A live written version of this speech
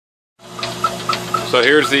So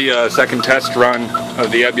here's the second test run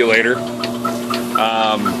of the Ebullator.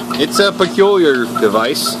 It's a peculiar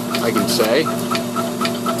device, I can say.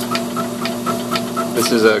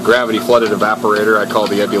 This is a gravity flooded evaporator I call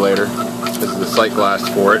the Ebullator. This is the sight glass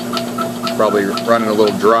for it. It's probably running a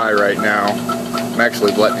little dry right now. I'm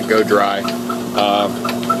actually letting it go dry.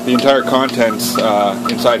 The entire contents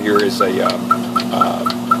inside here is a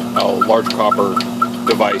large copper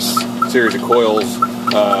device, series of coils,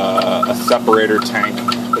 a separator tank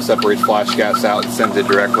that separates flash gas out and sends it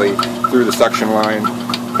directly through the suction line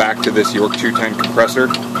back to this York 210 compressor.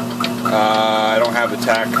 I don't have the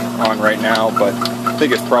tach on right now, but I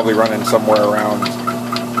think it's probably running somewhere around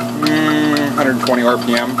 120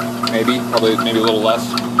 RPM, maybe a little less.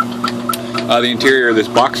 The interior of this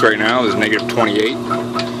box right now is negative 28.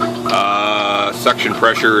 Suction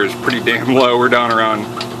pressure is pretty damn low. We're down around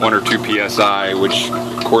 1 or 2 psi, which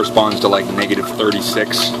corresponds to like negative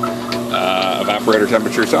 36 evaporator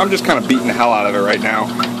temperature. So I'm just kind of beating the hell out of it right now,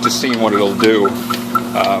 just seeing what it'll do.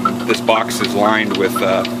 This box is lined with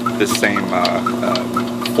this same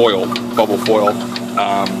foil, bubble foil.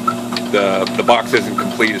 The box isn't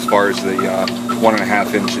complete as far as the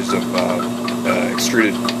 1.5 inches of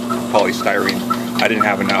extruded polystyrene. I didn't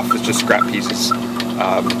have enough. It's just scrap pieces.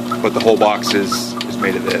 But the whole box is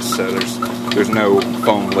made of this, so there's no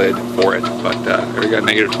foam lid for it. But there we got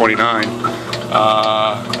negative 29,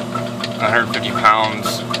 150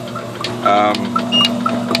 pounds.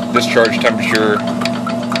 Discharge temperature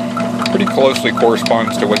pretty closely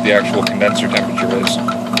corresponds to what the actual condenser temperature is.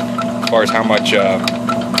 As far as how much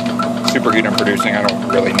superheat I'm producing, I don't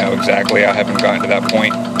really know exactly. I haven't gotten to that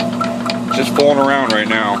point. Just fooling around right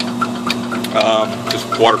now. Just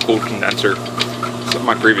water-cooled condenser. Some of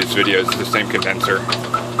my previous videos, the same condenser.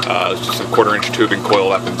 It's just some 1/4 inch tubing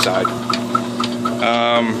coiled up inside.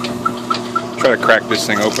 Try to crack this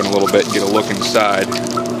thing open a little bit and get a look inside.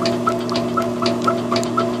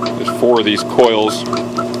 There's 4 of these coils.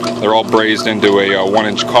 They're all brazed into a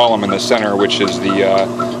 1-inch column in the center, which is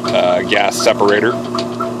the gas separator.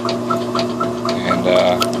 And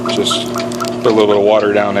just put a little bit of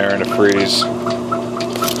water down there in a freeze.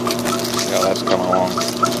 See how that's coming along.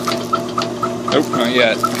 Nope, not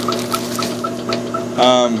yet.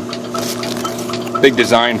 Big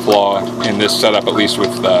design flaw in this setup, at least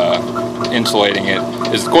with insulating it,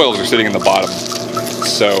 is the coils are sitting in the bottom.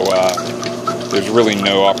 So there's really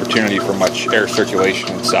no opportunity for much air circulation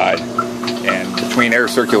inside. And between air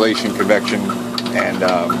circulation, convection, and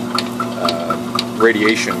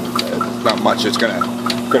radiation, not much. It's gonna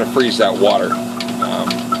freeze that water.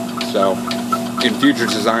 So in future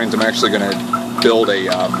designs, I'm actually gonna build a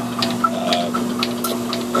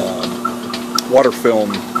water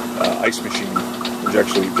film ice machine, which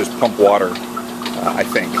actually just pump water. I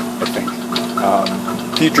think.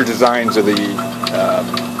 Future designs of the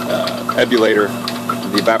Ebullator,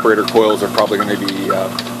 the evaporator coils are probably going to be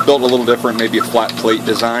built a little different, maybe a flat plate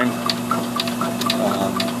design.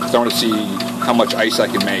 So I want to see how much ice I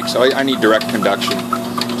can make. So I need direct conduction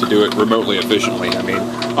to do it remotely efficiently. I mean,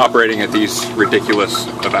 operating at these ridiculous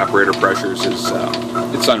evaporator pressures is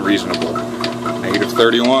it's unreasonable. Negative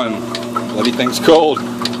 31, bloody thing's cold,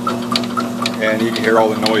 and you can hear all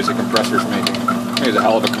the noise the compressor's making. There's a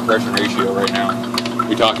hell of a compression ratio right now.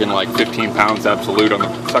 You're talking like 15 pounds absolute on the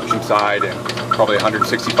suction side and probably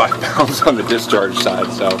 165 pounds on the discharge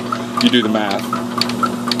side, so you do the math.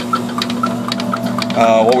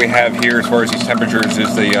 What we have here as far as these temperatures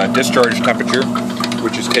is the discharge temperature,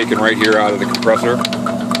 which is taken right here out of the compressor.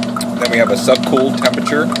 Then we have a subcooled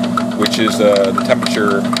temperature, which is the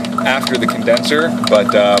temperature after the condenser,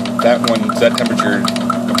 but that temperature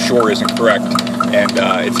I'm sure isn't correct, and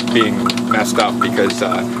it's being messed up because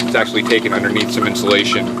it's actually taken underneath some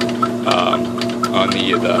insulation on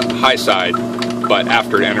the high side, but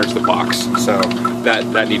after it enters the box, so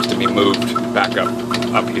that needs to be moved back up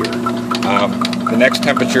here. The next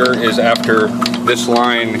temperature is after this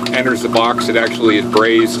line enters the box. It actually is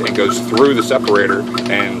brazed and goes through the separator,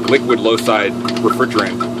 and liquid low-side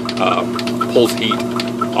refrigerant pulls heat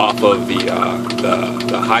off of the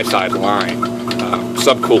high side line,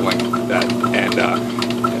 subcooling that, and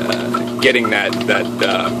getting that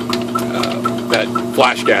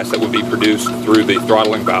flash gas that would be produced through the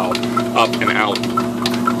throttling valve up and out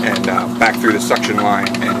and back through the suction line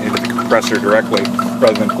and into the compressor directly,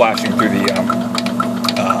 rather than flashing through the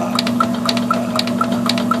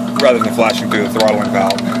throttling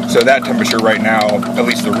valve. So that temperature right now, at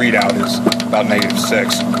least the readout, is about negative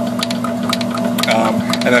 6.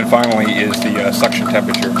 And then finally is the suction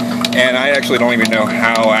temperature. And I actually don't even know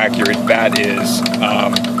how accurate that is.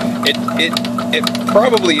 It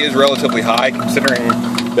probably is relatively high, considering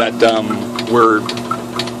that we're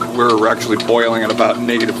we're actually boiling at about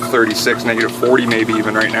 -36, -40 maybe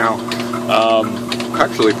even right now.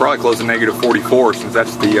 Actually probably close to -44 since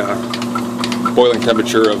that's the boiling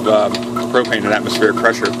temperature of propane at atmospheric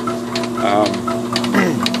pressure.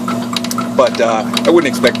 But I wouldn't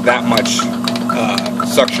expect that much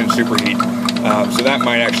suction superheat. So that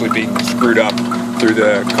might actually be screwed up through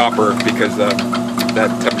the copper because that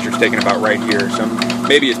temperature's taken about right here. So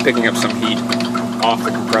maybe it's picking up some heat off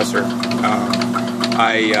the compressor.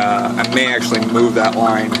 I may actually move that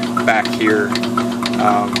line back here.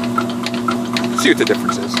 See what the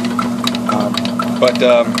difference is. But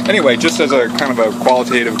anyway, just as a kind of a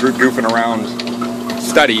qualitative goofing around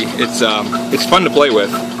study, it's fun to play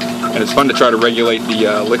with, and it's fun to try to regulate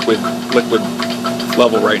the liquid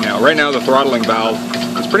level right now. Right now the throttling valve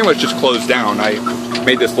is pretty much just closed down. I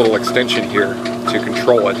made this little extension here to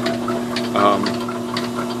control it,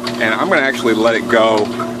 and I'm going to actually let it go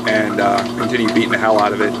and continue beating the hell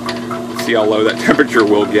out of it, see how low that temperature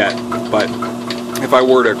will get. But if I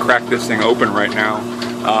were to crack this thing open right now,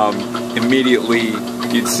 immediately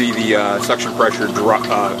you'd see the suction pressure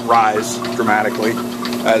rise dramatically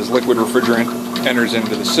as liquid refrigerant enters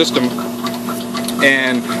into the system,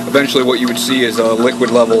 and eventually what you would see is a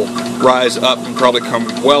liquid level rise up and probably come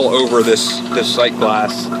well over this sight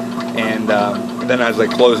glass, and then as I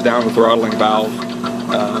close down the throttling valve,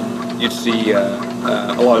 you'd see a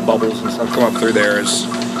lot of bubbles and stuff come up through there as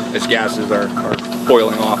gases are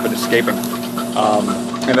boiling off and escaping.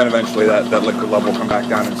 And then eventually that liquid level will come back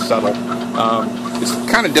down and settle. It's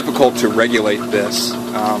kind of difficult to regulate this,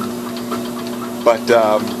 but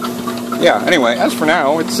yeah. Anyway, as for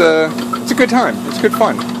now, it's a good time. It's good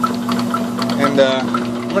fun, and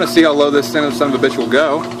I'm gonna see how low this son of a bitch will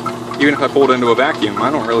go. Even if I pull it into a vacuum, I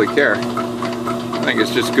don't really care. I think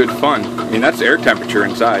it's just good fun. I mean, that's air temperature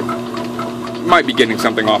inside. Might be getting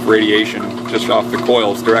something off radiation, just off the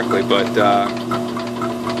coils directly, but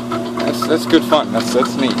that's good fun. That's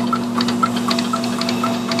neat.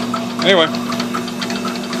 Anyway,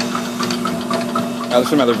 there's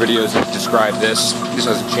some other videos that describe this. This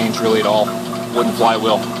hasn't changed really at all. Wooden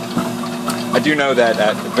flywheel. I do know that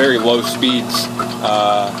at very low speeds,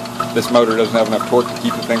 this motor doesn't have enough torque to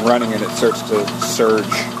keep the thing running, and it starts to surge.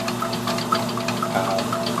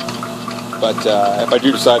 But if I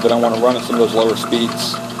do decide that I want to run at some of those lower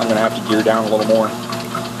speeds, I'm going to have to gear down a little more.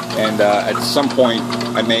 And at some point,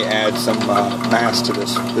 I may add some mass to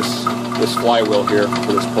this flywheel here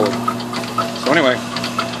for this pulley. So anyway,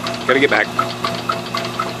 gotta get back.